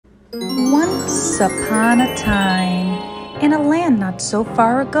Once upon a time, in a land not so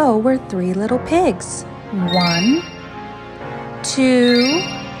far ago, were 3 little pigs. 1, 2,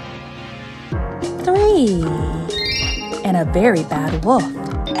 3, and a very bad wolf.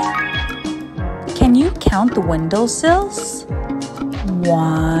 Can you count the windowsills?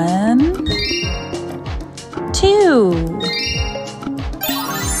 1, 2.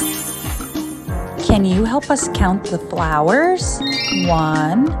 Can you help us count the flowers?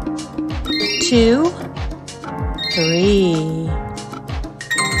 1, 2, 3.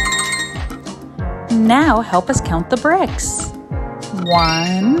 Now help us count the bricks.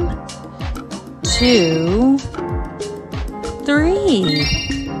 1, 2,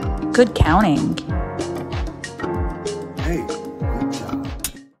 3. Good counting. Hey, good job.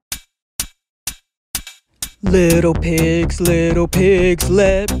 Little pigs,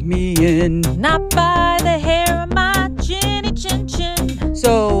 let me in. Not by the hair of my chinny chin chin.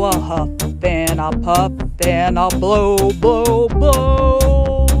 So I'll huff and I'll puff and I'll blow, blow, blow.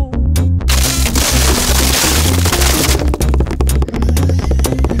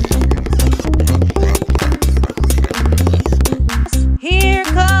 Here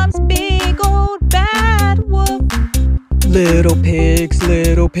comes big old bad wolf. Little pigs,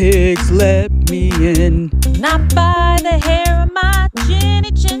 let me in. Not by the hair of my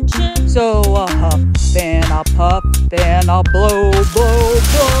chinny chin chin. So I'll huff and I'll puff and I'll blow, blow,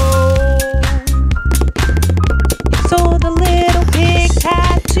 blow. So the little pigs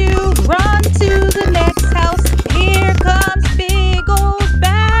had to run to the next house. Here comes big old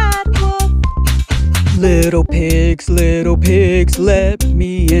bad wolf. Little pigs, let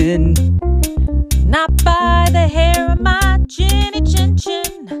me in. Not by the hair of my chinny chin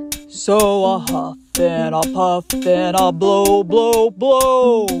chin. So I'll huff and I'll puff and I'll blow, blow,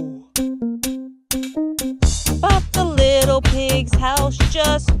 blow. But the little pig's house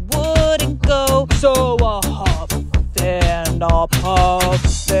just wouldn't go. So I'll huff and I'll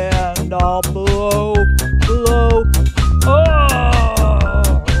puff and I'll blow, blow.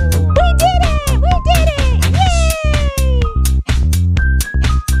 Oh! We did it! We did it! Yay!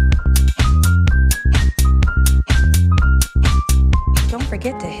 Don't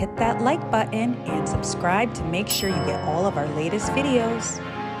forget to hit that like button and subscribe to make sure you get all of our latest videos.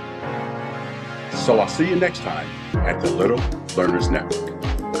 So I'll see you next time at the Little Learners Network.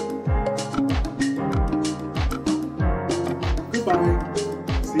 Goodbye.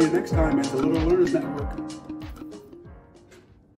 See you next time at the Little Learners Network.